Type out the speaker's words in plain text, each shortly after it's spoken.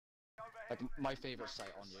Like, my favourite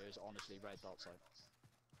site on you is honestly red dot site.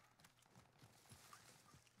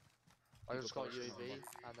 I just got UAV,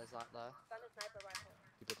 and there's that there. Found a sniper rifle.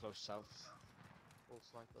 People close south. Full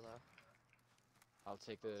sniper there. I'll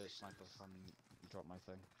take the sniper from drop my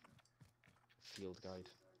thing. Field guide.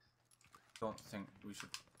 Don't think we should.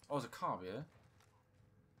 Oh, there's a car here.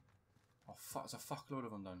 Oh fuck! There's a fuckload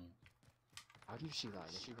of them down here. How do you see that?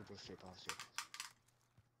 Unless you can go straight past you.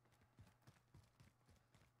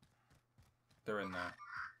 They're in there.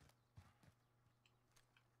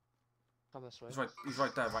 Come this way. He's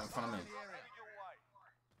right there, right in front of me.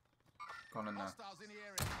 Gone in there. I'm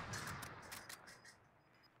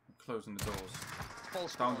closing the doors.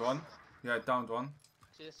 False Downed one. Yeah, downed one.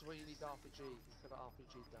 See, this is where you need the RPG. You could have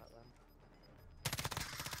RPG'd that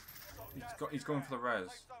then. He's going for the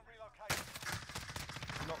res.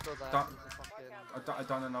 Not go there. Down- He's a fucking... I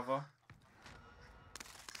downed another.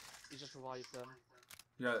 He just revived them.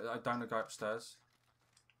 Yeah, I downed the guy upstairs.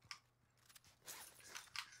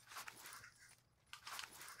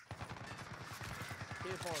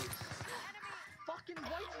 Here, boys. Fucking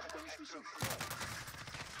why did you finish me so quick?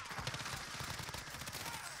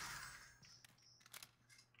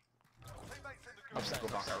 I'm saying go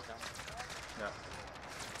back out. Yeah.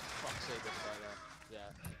 Fuck's sake, this guy there.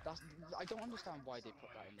 Yeah. That's, I don't understand why they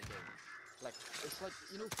put that in the game. Like, it's like,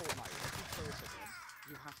 you know Fortnite, if you kill someone,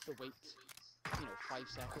 you have to wait, 5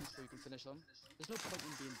 seconds before you can finish them. There's no point in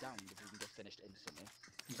being downed if you can get finished instantly.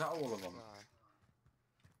 Is that all of them? Nah.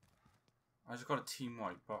 I just got a team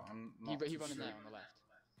wipe, but I'm not He too ran in sure. there on the left.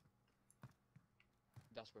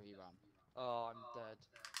 That's where he ran. Oh, I'm dead.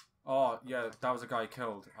 Oh, yeah, that was a guy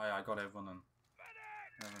killed. I got everyone in.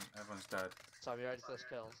 Everyone's dead. Sam, you ready for this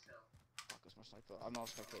kill? Fuck, that's my sniper. I'm not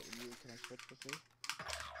spectating you. Can I switch quickly?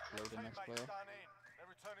 Loading next player.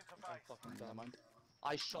 I'm fucking Never done. mind.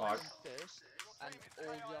 I shot him first, and all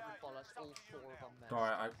the other bullets, all 4 of them missed.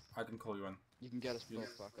 Alright, I can call you in. You can get us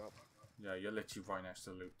both back up. Yeah, you're literally right next to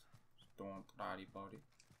the loot. Don't worry about it.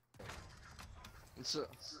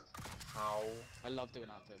 How I love doing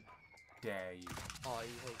that thing. dare you? Oh, he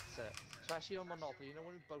hates it. Especially on Monopoly, you know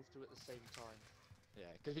when we both do it at the same time. Yeah,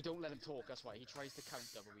 because we don't let him talk, that's why. He tries to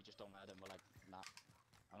counter, but we just don't let him. We're like, nah.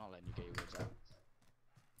 I'm not letting you get your words out.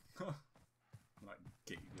 Like,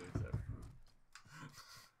 get you words out.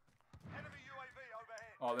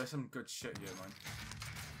 Oh, there's some good shit here, man.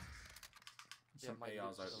 There's some my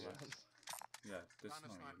ARs out loot's here. still Yeah, this is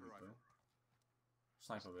not a loot, though.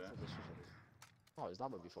 Sniper there. Oh, is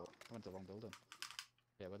that what we thought? I went to the wrong building.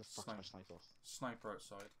 Yeah, where the fuck's my sniper? Sniper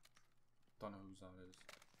outside. Don't know whose that is.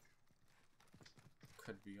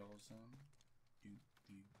 Could be yours, You.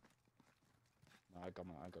 No, I got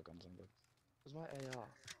guns, I'm good. Where's my AR?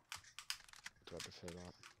 Do I prefer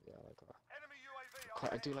that? Yeah, I like that.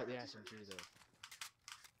 Quite, I do like the SMG though.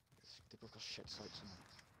 They both got shit sights in them.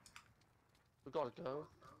 We gotta go.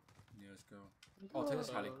 Yeah, let's go. Oh, to this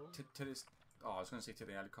to this. Oh, I was gonna say to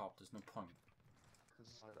the helicopter. There's no point.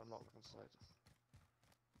 Inside, I'm not looking inside.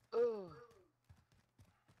 Ugh.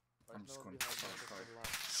 I'm just no going one to behind me, fire. just relax.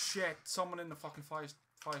 Shit! Someone in the fucking fire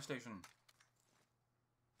station.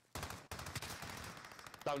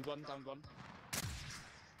 Down one, down one.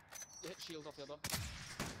 Hit shield off the other.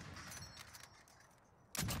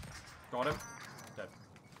 Got him. Dead.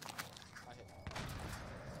 I hit.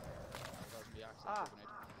 That was the accident. Ah. Grenade.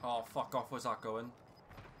 Oh, fuck off. Where's that going?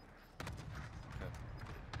 Okay.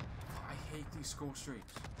 I hate these score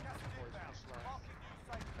streaks. Boys, just like...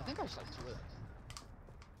 I think I sniped 2 of them.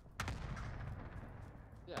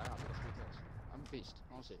 Yeah, I have got 3 kills. I'm a beast,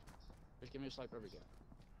 honestly. Just give me a sniper every game.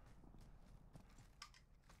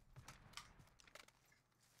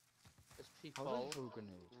 There's How people did I throw a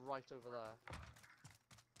grenade? right over there.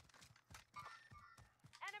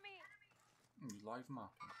 Enemy! You live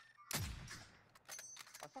mapping.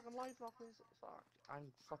 I fucking live marking. Fuck.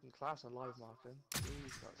 I'm fucking class at live marking.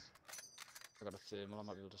 Jesus. I got a thermal, I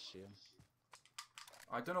might be able to see him.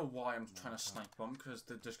 I don't know why I'm trying to snipe them, because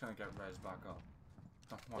they're just going to get res back up.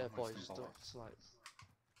 Don't want Yeah, to boys, waste them don't bullets. snipe.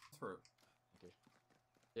 Through. Okay.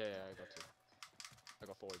 Yeah, I got 2. I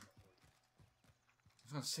got 4. I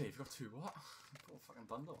was going to say, you've got 2 what? You've got a fucking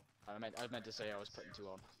bundle. I meant to say I was putting 2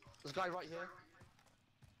 on. There's a guy right here.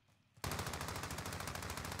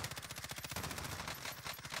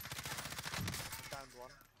 Downed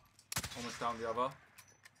one. Almost down the other.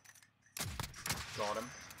 Got him.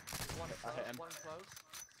 One I hit close, him. one close.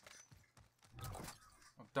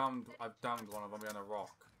 I've downed one of them behind a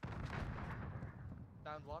rock.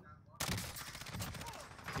 Downed one.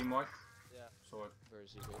 Team white. Yeah. Sword. Where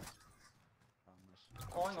is he, dude? Oh, nice.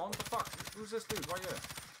 Oh, hang on. What the fuck? Who's this dude right here? Does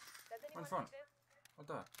anyone front. see this? What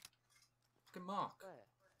the? Fucking Mark. Where?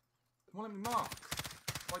 Won't let me mark.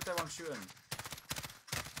 Right there, I'm shooting.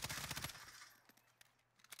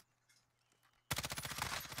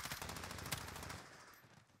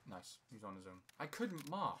 Nice. He's on his own. I couldn't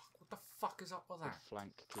mark. What the fuck is up with Good that?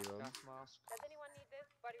 flank, Kiro. Gas mask. Does anyone need this?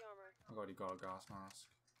 Body armor. I've already got a gas mask.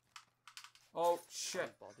 Oh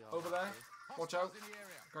shit! Body armor, Over there. too. Watch out.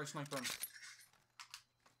 Guy sniping.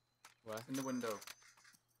 Where? In the window.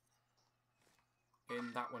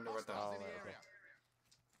 In that window right there. Oh, right, okay.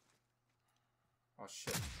 Oh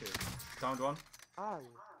shit. Two. Downed one. Ow.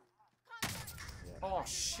 Oh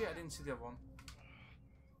shit! I didn't see the other one.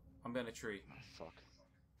 I'm behind a tree. Oh, fuck.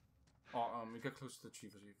 Oh, we get close to the tree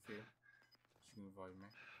for you. So you can revive me.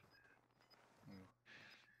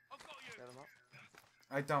 Get him up.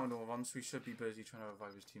 I downed one once. We should be busy trying to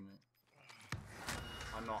revive his teammate.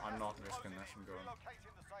 I'm not risking this. I'm going.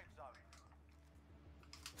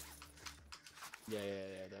 Yeah.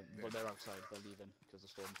 They're outside. They're leaving because the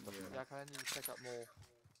storm's coming. Yeah, can I need to pick up more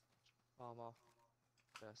armor?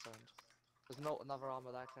 Yeah, sound. There's not another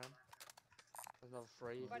armor there, Ken. There's another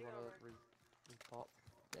 3 if you Body want armor. to re-pop.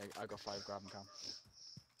 Yeah, I got 5. Grab 'em, Cam.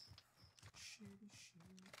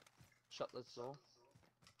 Shut the door.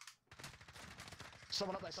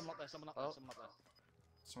 Someone up there. Someone up there. Someone up there. Oh. Someone up there.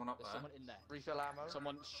 Someone up There's there. someone in there. Refill ammo.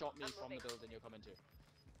 Someone shot me I'm from the moving. building you're coming to.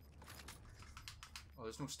 Oh,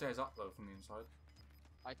 there's no stairs up though from the inside.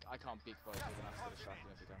 I can't peek, boys. We're gonna have to distract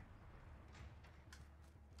him if we can.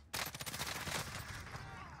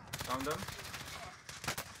 Found him.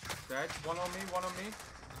 Dead. One on me.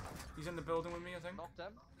 He's in the building with me, I think. Knocked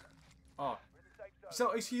him. Oh.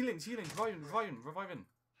 So he's healing. Reviving.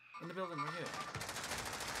 In the building right here.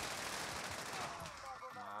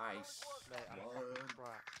 Nice. Mate, I'm fucking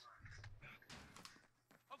cracked.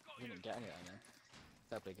 We didn't get any out of there.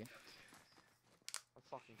 Fair play game. I'm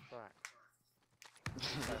fucking cracked.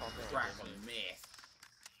 Crack myth.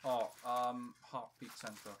 Oh, heartbeat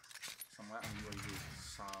center. Somewhere on UAV.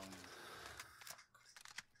 Sound.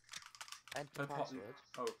 Enter Should I pop the, password.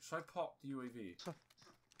 oh, should I pop the UAV?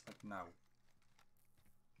 Like now.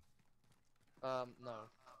 No.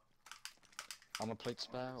 I'm a plate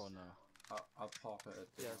spare or no? I'll pop it at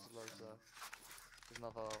the Yeah, there's loads there. There's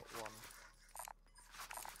another one.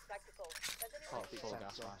 Tactical. Does anyone Oh, need Full Full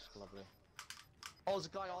gas sensor. mask, lovely. Oh, there's a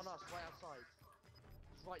guy on us, right outside.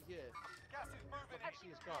 He's right here. Gas is moving I see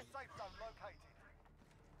his gun. Safe zone located.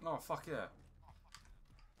 Oh, fuck yeah.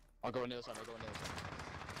 I'll go on the other side. I'll go on the other side.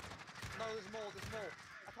 No, there's more.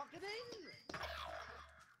 I can't get in!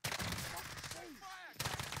 Fuck's sake.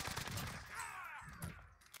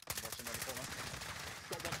 I'm watching on the corner.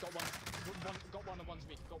 Got one and one's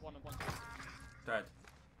me. Got one and one's me. Dead.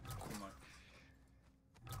 Oh my.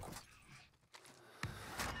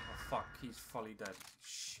 Oh fuck, he's fully dead.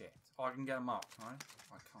 Shit. Oh, I can get him up, can I?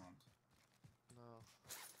 I can't. No.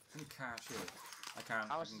 Any cash here? I can.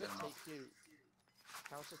 How I much can does get it him up. take you?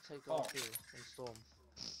 How much does it take Oh. off you in Storm?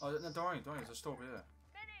 Oh, no, don't worry, there's a store here.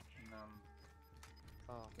 medic? And,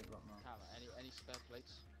 Oh. get it up now. Cam, any spare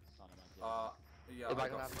plates? Oh, no, man. Yeah, If I I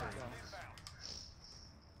can got have three. that.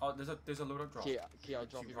 Oh, there's a loadout drop. Key, I'll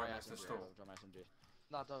drop Keep you my right next to the SMG. store. I'll drop my SMG.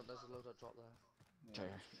 No, don't. There's a loadout drop there. Yeah,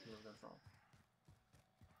 Okay. loadout drop.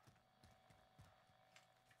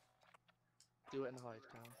 Do it and hide,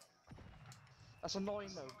 Cam. That's annoying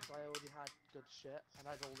though, because I already had good shit, and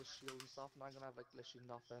I had all the shield and stuff, and I'm gonna have like literally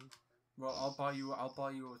nothing. Well, I'll buy you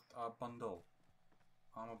a bundle.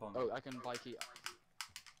 Armor bundle. Oh, I can buy key.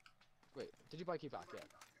 Wait, did you buy key back yet?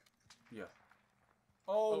 Yeah.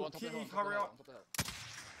 Oh, on top of the hill, Kitty, on top of the hurry hill, up! on top of the hill.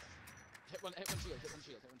 Hit one shield, hit one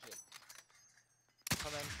shield.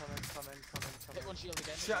 Come in. Hit one shield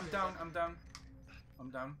again. Shit, I'm hit down, again. I'm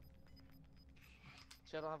down.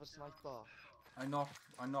 See, I don't have a sniper. I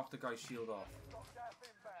knocked the guy's shield off. Got gas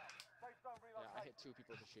inbound. Safe zone Yeah, I relocated. hit 2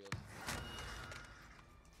 people with a shield.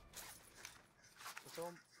 So,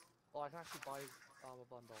 oh, I can actually buy armor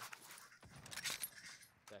bundle.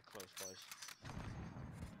 They're close, boys.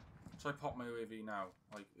 So I pop my UAV now.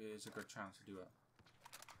 Like, it is a good chance to do it.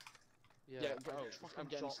 Yeah, bro, fucking I'm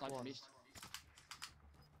getting drop sniped one. from east.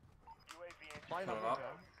 UAV in. Mine Pull up it up.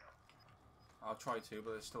 again. I'll try to,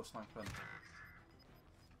 but it's still sniping.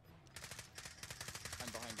 I'm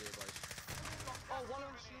behind you, boys. Oh, one of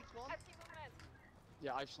them shield's gone. I see movement.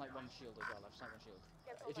 Yeah, I've sniped one shield as well. I've sniped one shield.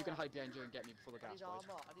 Get If you can over. hide behind you and get me before the I gas, need boys.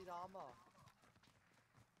 armor. I need armor.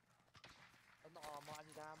 Not armor, I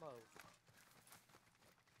need ammo.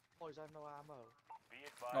 Boys, I have no ammo. Be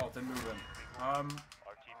advised. Oh, they're moving.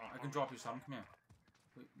 RTB I can drop you some. Come here.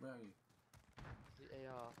 Wait, where are you? The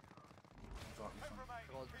AR. I'll drop you some.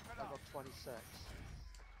 I got 26.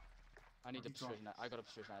 I need a You drop. precision. I got a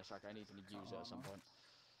precision air strike. I need to use it at some point.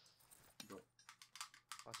 Go.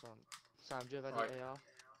 Nice one. Sam, do you have any Right. AR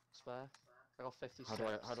spare? I got 50 How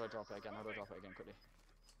steps. do I drop it again? How do I drop it again quickly?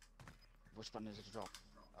 Which button is it to drop?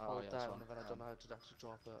 Oh Hold yeah, this down one. and then I don't know how to actually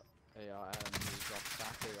drop it. There you are, you drop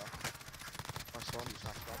stack, there you are. Nice one. You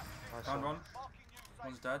stack drop. Nice Found one. one. Marking you safe.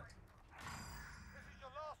 One's dead. This is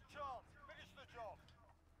your last chance. Finish the job.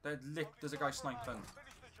 There's a guy sniping.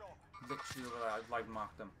 Finish the job. Literally over there. I've live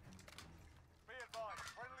marked him. Be advised.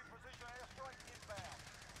 Friendly precision airstrike inbound.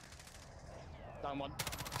 Down one.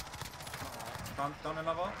 Down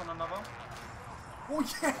another. Down another. Oh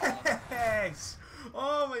yes!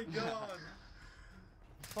 Oh my god!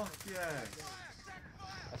 Fuck yes!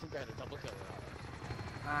 I think I had a double kill there.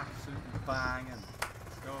 Absolutely banging.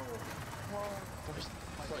 Let's go.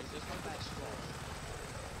 Wait, this my best squad.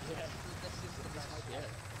 Yeah, this might be it.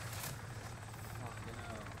 Fucking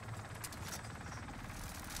hell.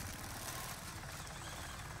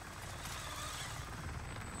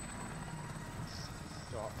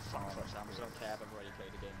 Fuck first time, I don't care, I've already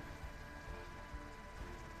played the game.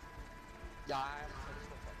 Yeah, I haven't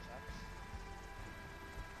finished with Fox Champs.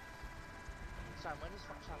 Sam, when does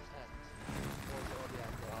Fox Champs end? Or is it already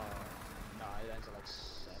ended? Nah, it ends at like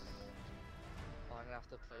 7 in the morning. Oh, I'm gonna have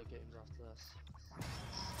to play games after this.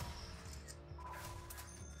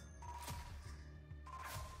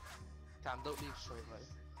 Cam, don't leave straight away.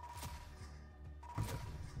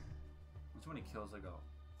 How many kills I got?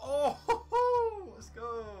 Oh, let's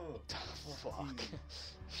go! Fuck.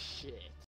 Shit.